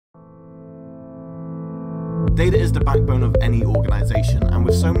Data is the backbone of any organization, and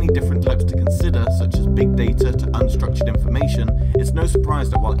with so many different types to consider, such as big data to unstructured information, it's no surprise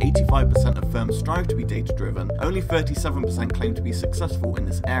that while 85% of firms strive to be data-driven, only 37% claim to be successful in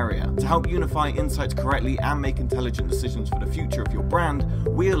this area. To help unify insights correctly and make intelligent decisions for the future of your brand,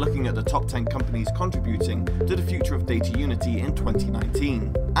 we are looking at the top 10 companies contributing to the future of data unity in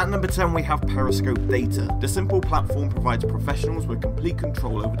 2019. At number 10, we have Periscope Data. The simple platform provides professionals with complete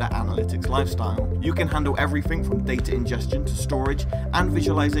control over their analytics lifestyle. You can handle everything from data ingestion to storage and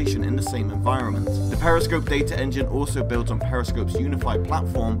visualization in the same environment. The Periscope Data Engine also builds on Periscope's Unify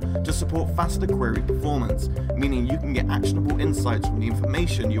platform to support faster query performance, meaning you can get actionable insights from the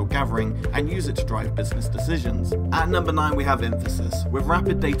information you're gathering and use it to drive business decisions. At number 9, we have Emphasis. With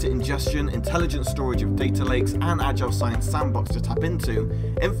rapid data ingestion, intelligent storage of data lakes, and agile science sandbox to tap into,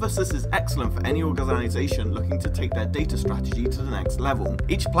 Emphasis is excellent for any organization looking to take their data strategy to the next level.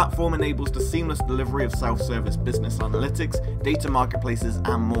 Each platform enables the seamless delivery of self-service business analytics, data marketplaces,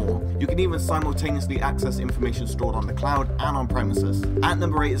 and more. You can even simultaneously access information stored on the cloud and on premises. At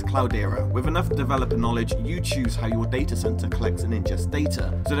number 8 is Cloudera. With enough developer knowledge, you choose how your data center collects and ingests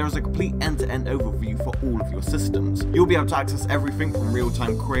data, so there is a complete end-to-end overview for all of your systems. You'll be able to access everything from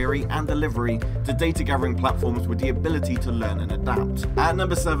real-time query and delivery to data gathering platforms with the ability to learn and adapt. At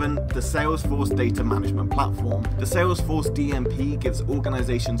number 7, the Salesforce Data Management Platform. The Salesforce DMP gives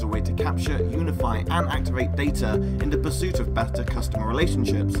organizations a way to capture, unify, and activate data in the pursuit of better customer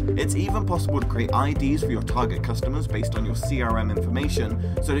relationships. It's even possible to create IDs for your target customers based on your CRM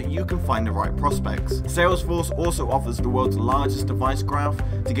information so that you can find the right prospects. Salesforce also offers the world's largest device graph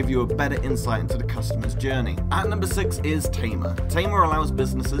to give you a better insight into the customer's journey. At number 6 is Tamer. Tamer allows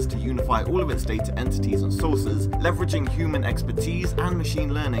businesses to unify all of its data entities and sources. Leveraging human expertise and machine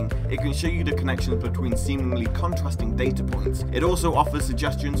learning, it can show you the connections between seemingly contrasting data points. It also offers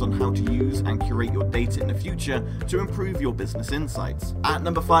suggestions on how to use and curate your data in the future to improve your business insights. At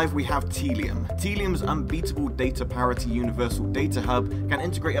number 5, we have Telium. Telium's unbeatable data parity universal data hub can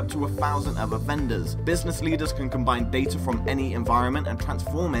integrate up to 1,000 other vendors. Business leaders can combine data from any environment and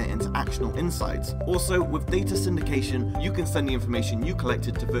transform it into actionable insights. Also, with data syndication, you can send the information you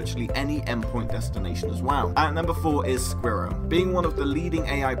collected to virtually any endpoint destination as well. At number 4 is Squirrel. Being one of the leading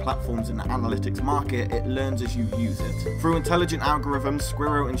AI platforms in the analytics market, it learns as you use it. Through intelligent algorithms,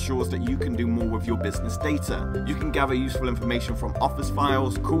 Squirrel ensures that you can do more with your business data. You can gather useful information from office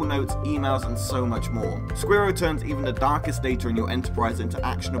files, call notes, emails, and so much more. Squirrel turns even the darkest data in your enterprise into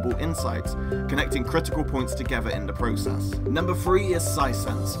actionable insights, connecting critical points together in the process. Number 3 is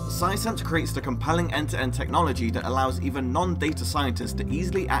Sisense. Sisense creates the compelling end-to-end technology that allows even non-data scientists to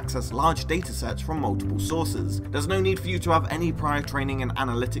easily access large data sets from multiple sources. There's no need for you to have any prior training in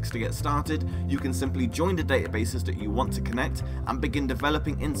analytics to get started. You can simply join the databases that you want to connect and begin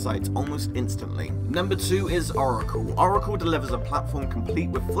developing insights almost instantly. Number 2 is Oracle. Oracle delivers a platform complete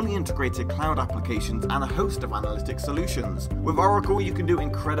with fully integrated cloud applications and a host of analytics solutions. With Oracle, you can do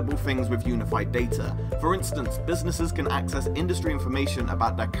incredible things with unified data. For instance, businesses can access industry information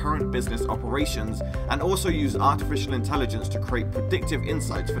about their current business operations and also use artificial intelligence to create predictive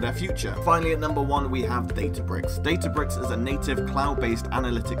insights for their future. Finally, at number 1, we have Databricks. Databricks is a native cloud-based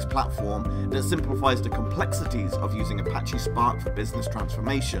analytics platform that simplifies the complexities of using Apache Spark for business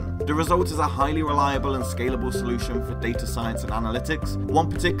transformation. The result is a highly reliable and scalable solution for data science and analytics. One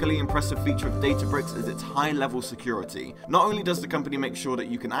particularly impressive feature of Databricks is its high-level security. Not only does the company make sure that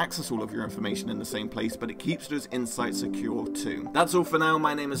you can access all of your information in the same place, but it keeps those insights secure too. That's all for now.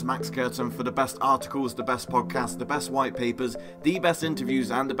 My name is Max Curtin. For the best articles, the best podcasts, the best white papers, the best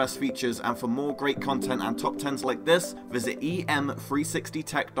interviews, and the best features, and for more great content and top 10s like this, visit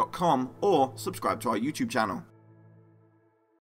em360tech.com or subscribe to our YouTube channel.